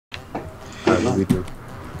not? we do.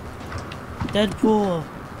 Deadpool.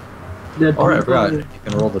 Oh, I forgot. You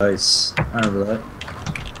can roll the dice. I remember that.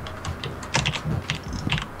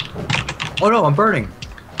 Oh no, I'm burning!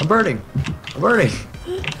 I'm burning! I'm burning!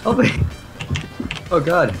 Help me! Oh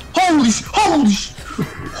god. Holy sh!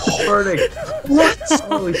 I'm burning! What?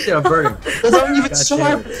 Holy shit, I'm burning! That's not even God sharp.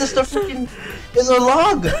 damn it. It's just a freaking. It's a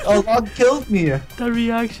log. A log killed me. That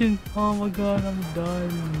reaction. Oh my god, I'm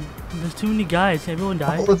done. There's too many guys. Everyone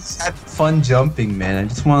died. Oh, it's had fun jumping, man. I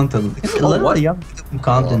just wanted to let what? a young kid from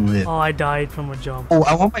Compton live. Oh, I died from a jump. Oh,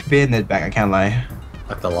 I want my bayonet back. I can't lie.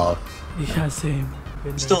 Fuck the love. Yeah, same.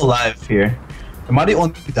 I'm still alive here. Am I the only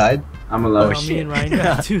one who died? I'm alive. Oh, me and Ryan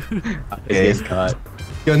got two. It's cut.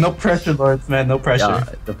 Yo, no pressure, Lawrence, man. No pressure. Yeah,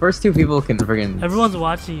 the first two people can friggin'. Everyone's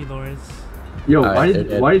watching you, Lawrence. Yo, Alright,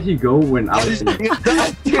 why did he go when I was in here?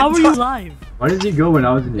 How were you live? Why did he go when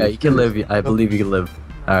I was in here? Yeah, you can live. I believe you can live.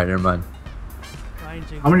 Alright, never mind. Ryan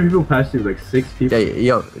jinxed How many people passed you? Like 6 people? Yeah,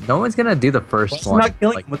 yo, no one's gonna do the first What's one. not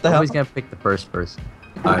killing? Like, What the nobody's hell? gonna pick the first person.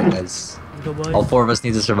 Alright, guys. Let's go, boys. All four of us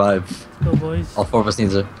need to survive. Let's go, boys. All four of us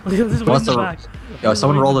need to. Look at this way in Wants the to- back. Yo,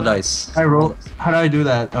 someone roll the dice. I roll. How do I do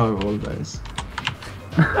that? Oh, roll the dice.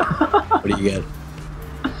 What do you get?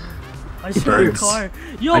 I saw your Birds. car.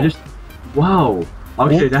 Yo! I just. Wow.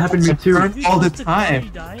 Okay, that happened to me too. Bird you all the touched car, time. you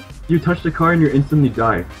die? You touch the car and you instantly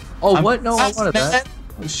die. Oh, I'm what? No, I fast, wanted that. man.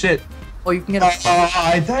 Oh shit. Oh, you can get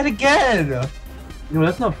I died again. No,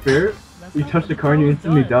 that's not fair. That's You not touch the what car and you was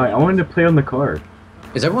instantly done. die. I wanted to play on the car.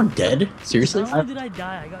 Is everyone dead? Seriously? Not only did I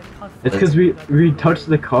die, I got caught It's fire. because we touched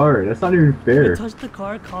the car. That's not even I fair. touched the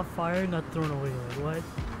car, caught fire, and got thrown away. Like,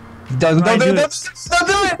 what? Don't Ryan, do do it. it. Don't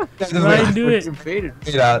do it. Ryan, do it. Invaded.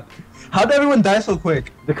 Wait out. How did everyone die so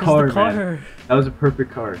quick? The It's car, the car. man. That was a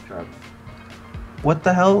perfect car, Trav. What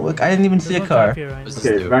the hell? Look, I didn't even see There's a no car. trap here, Ryan. What's this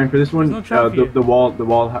Okay, do? Ryan, for this one, There's no trap here. the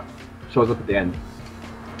wall shows up at the end.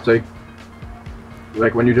 So,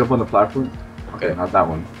 like when you jump on the platform. Okay, Okay. not that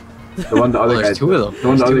one. The one the Oh, other there's guys. two of them. The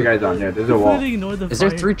one the There's other two. guys on. Yeah, there's a Completely wall. ignore the Is there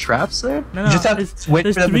fire. 3 traps there? No, You no, just have there's, to wait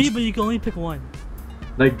there's for them to- 3, but you can only pick one.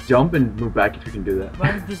 Like jump and move back if you can do that.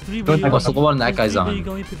 Ryan, there's 3, but Don't you like- Oh, so the one that there's guy's 3, but on. you can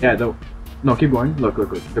only pick Yeah, one. no, keep going. Look.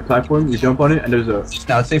 The platform. You jump on it, and there's a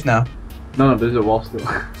Now it's safe now. no. There's a wall still.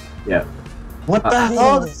 Yeah. What the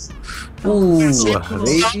hell? Ooh,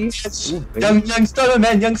 Young baby. stunner,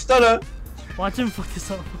 man. Young stunner. Watch him fuck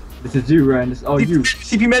this up. This is you, Ryan. This is all you.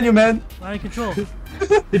 CP menu, man. Ryan, control.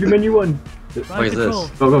 CP menu 1. Ryan, is this? control.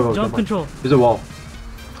 Go. Jump on. control. There's a wall.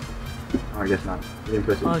 Oh, I guess not. You didn't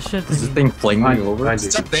press it. Oh shit. Is this thingy. thing flinging Behind me you, over? behind you.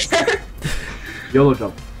 It's up there. YOLO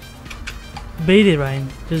jump. Bait it, Ryan.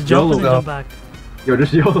 Just jump YOLO. and then jump back. Yo,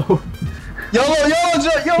 just YOLO. Yo,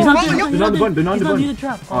 He's not yo. doing- They're not the button, they're not he's the not button. near the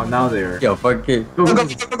trap. Oh, now they are. Yo, fuck it. Go, Go, go,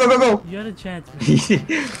 go, go. go, go, go. You had a chance, man.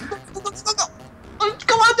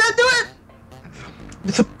 Come on, Dad, do it.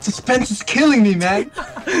 The suspense is killing me, man.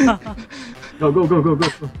 Go.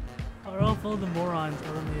 Or I'll follow the morons. I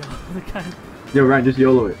don't know. The guy. Yo, Ryan, just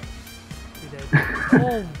YOLO it. He dead.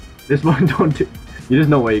 Oh. This one, don't do. There's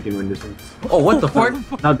no way you can win this one. Oh, what the fuck?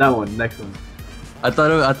 Not that one, next one. I thought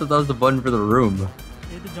that was the button for the room. You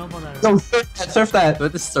have to jump on that. No, surf that.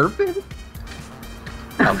 With the serpent?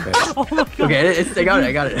 Okay. Oh my god. Okay,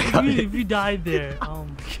 I got it. If you died there.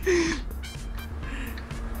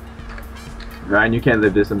 Ryan, you can't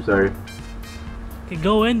live this, I'm sorry. Okay,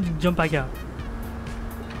 go in, jump back out.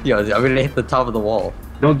 Yo, I'm gonna hit the top of the wall.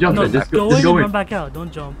 Don't jump No, there, just go just in go and in. run back out.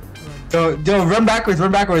 Don't jump. Run. Yo, run backwards.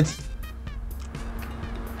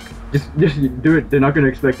 Just do it, they're not gonna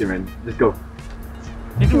expect it, man. Just go.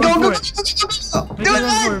 Make a Go, run go, for go, it.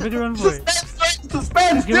 do it, Make a run for it.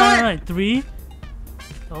 Suspense, Make do a run, it. right. 3.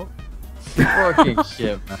 Oh. Fucking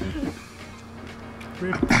shit, man.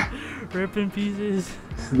 Rip in pieces.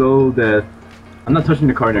 Slow death. I'm not touching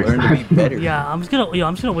the car next Learn to time. be better. Yeah, I'm just gonna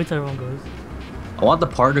wait till everyone goes. I want the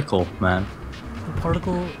particle, man. The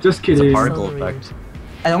particle. Just It's a kidding. particle Accelerated. effect.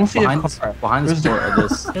 I don't see Behind a this, car. behind this door,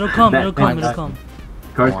 this. It'll come. That- It'll come. behind It'll that. come.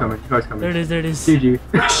 Car's Come on. coming, car's coming. There it is. There it is. GG.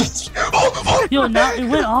 Yo, now it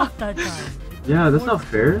went off that time. Yeah, that's not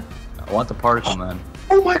fair. I want the particle, man.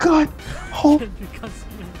 Oh my god. Oh, Because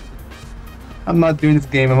I'm not doing this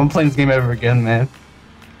game. I'm not playing this game ever again, man.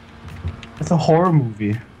 It's a horror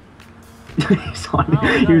movie. He's on. Oh,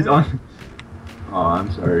 He was no. on. Oh,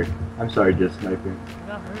 I'm sorry. I'm sorry, just sniping. I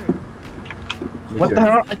got hurt. Me What too. the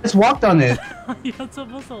hell? I just walked on it. You're not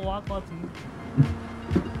supposed to walk while it's moving.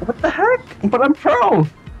 What the heck? But I'm pro.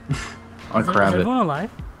 I'll Is grab it. everyone alive?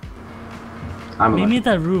 I'm Meet me alive. at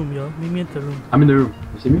that room, yo. Meet me at the room. I'm in the room.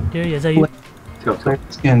 You see me? There he is. Is that you? Let's go.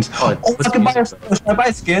 Skins. Oh, Oh, I can buy a, let's- should I buy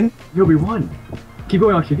a skin? Yo, we won. Keep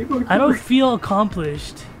going, actually. Keep going. I don't feel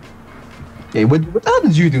accomplished. Hey, what the hell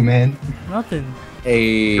did you do, man? Nothing.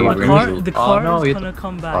 Hey, Come on, we're car, gonna- the oh, car no, is you gonna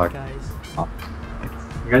come back, fuck. guys.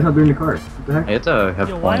 You guys not doing the car. What the heck? have to have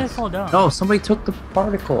Yo, why did I points. fall down? No, somebody took the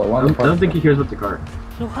particle. I want the I don't think particle. he cares about the car.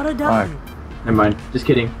 Yo, how'd I die? Never mind. Just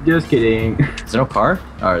kidding. Just kidding. Is there no car?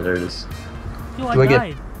 Alright, there it is. Yo, I Do I get-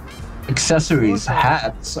 died. Accessories, Okay.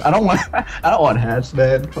 hats. I don't want hats,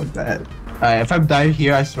 man. Fuck that. Alright, if I die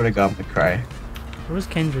here, I swear to God, I'm gonna cry. Where's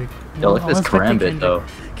Kendrick? Yo, look at I'm this expecting karambit though.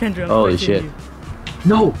 Kendrick, I'm Holy expecting shit. you.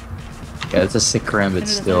 No. Yeah, it's a sick karambit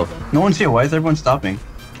still. No one's here. Why is everyone stopping?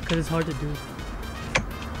 Because it's hard to do.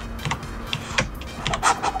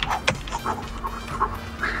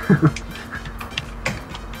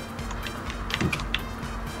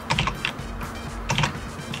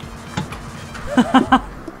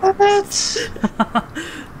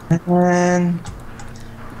 Man.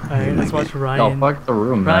 Alright, let's watch Oh, Ryan. fuck the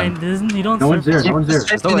room, Ryan, man. you don't No one's surf there. on- No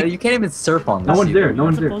one's there. No, you can't even surf on this. No one's there. either. No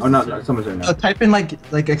one's there. supposed Oh, to no, say. no, someone's there now. Type in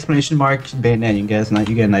like exclamation mark bayonet. You get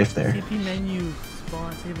a knife there. TP menu,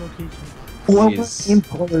 spawn, save location.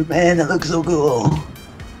 Jeez. Man, that looks so cool.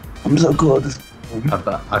 I'm so cool at this.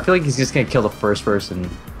 I feel like he's just gonna kill the first person.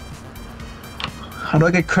 How do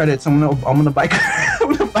I get credits? I'm gonna buy credits.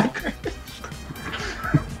 I'm gonna buy credits.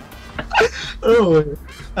 Oh,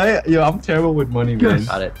 I'm terrible with money, man.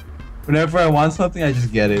 Got it. Whenever I want something, I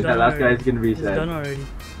just get it. That last guy's gonna be It's done sad. already.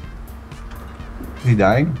 Is he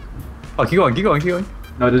dying? Oh, keep going, keep going, keep going.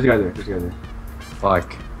 No, there's a guy there. There's a guy there.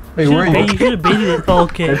 Fuck. Wait, where are You you? should have baited it. Oh,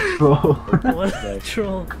 okay. That's troll. What a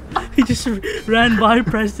troll. He just ran by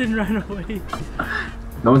Preston, ran away.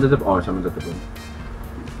 No one's at the. Oh, someone's at the boom.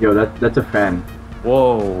 Yo, that's a fan.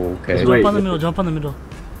 Whoa, okay. Just Jump wait. on the middle, jump on the middle.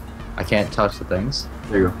 I can't touch the things.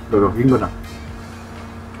 There you go. Go, go. You can go now.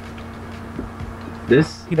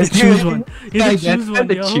 This? You have to choose one. You have to choose one,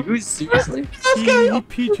 yo. Choose? Seriously? You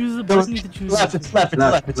choose the person you have to choose. Left, it's left, it's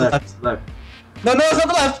left, it's left. left. No, it's not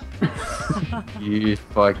the left. You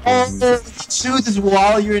fucking... Choose this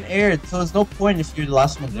while you're in air, so there's no point if you're the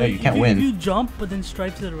last one there. You can't If win. you jump, but then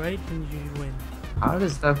stripe to the right, then you win. How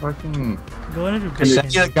does that fucking... Go in if you're Is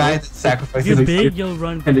big. that the guy that If sacrifices you're his big, you'll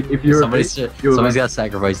run. And if you're Somebody's, a big, you're somebody's like- gotta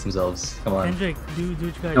sacrifice themselves. Come on. Hendrik, do what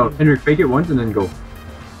you gotta No, do. Henrik, fake it once and then go.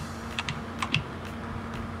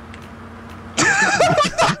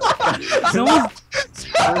 No one's...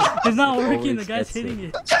 It's not working, Always the guy's gets hitting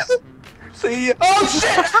it. See? Oh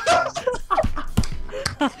shit!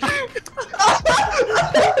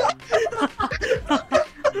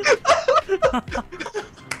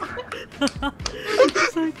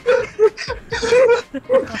 It's like,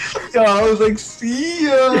 Yo, I was like, see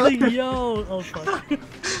ya! it's like, yo. Oh, fuck.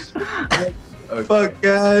 Fuck,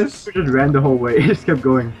 guys. We just ran the whole way. He just kept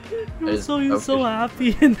going. He was so Okay.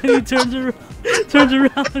 happy, and then he turns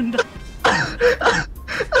around and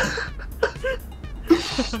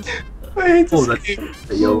Wait, Oh, that's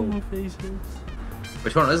Oh, yo. my face hurts.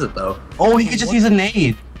 Which one is it though? Oh, he could just use a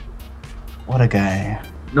nade. What a guy.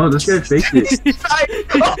 No, this guy faked it. He died.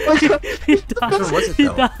 Which one was it, He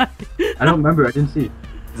though? died. I don't remember. I didn't see.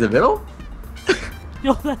 Is it middle?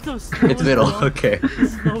 Yo, that's the slowest It's middle, jump. okay. The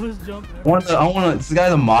slowest jump I ever. want to. Is this guy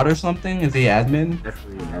a mod or something? Is he admin?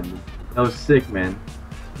 Definitely an admin. That was sick, man.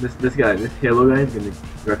 This guy, this Halo guy is gonna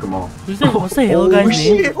wreck them all. Who's that? What's the Halo guy's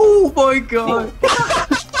name? Oh my god!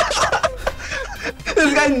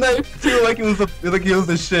 This guy knifed too, like he was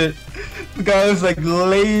the shit. The guy was like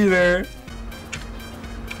later.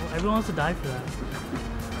 Well, everyone wants to die for that.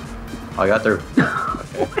 Oh, I got through. You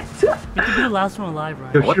have to be the last one alive, Yo,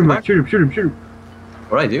 right? What shoot him, the up, fuck? shoot him, shoot him, shoot him.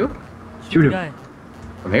 What'd I do? Shoot the him. guy.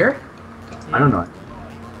 From here? I don't know.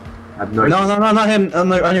 I have no idea. No, not him. On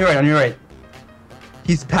your right.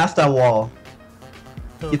 He's past that wall.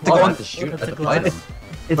 So, You have to Oh, go I on- have to shoot. I That's have a to fight glass. him.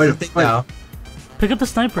 It's Wait, the thing wait. now. Pick up the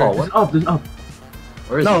sniper. Oh, what? There's up.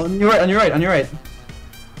 Where is No, he? on your right.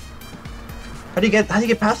 How do you get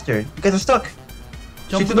past her? You guys are stuck. Jump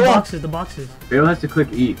Shoot on to the the wall. boxes, the boxes. Bale has to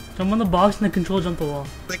click E. Jump on the box and then control jump the wall.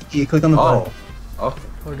 Click E, click on the button. Oh. Okay.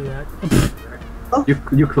 Or do that.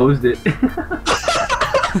 You closed it. I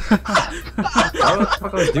don't know what the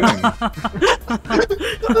fuck I was doing.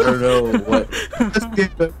 I don't know what. Let's get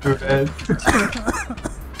better, man.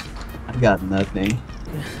 I got nothing.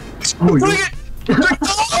 Oh, you,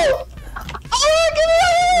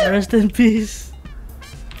 Rest in peace.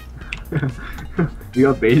 you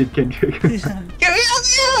got baited, Kendrick. Yeah. Get me out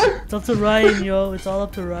here! It's up to Ryan, yo. It's all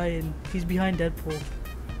up to Ryan. He's behind Deadpool.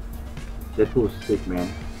 Deadpool's sick,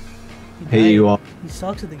 man. He Hey, died. you all. He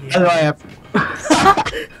sucks at the game. How do I have?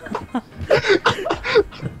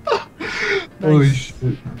 Holy Nice.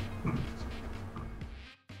 shit.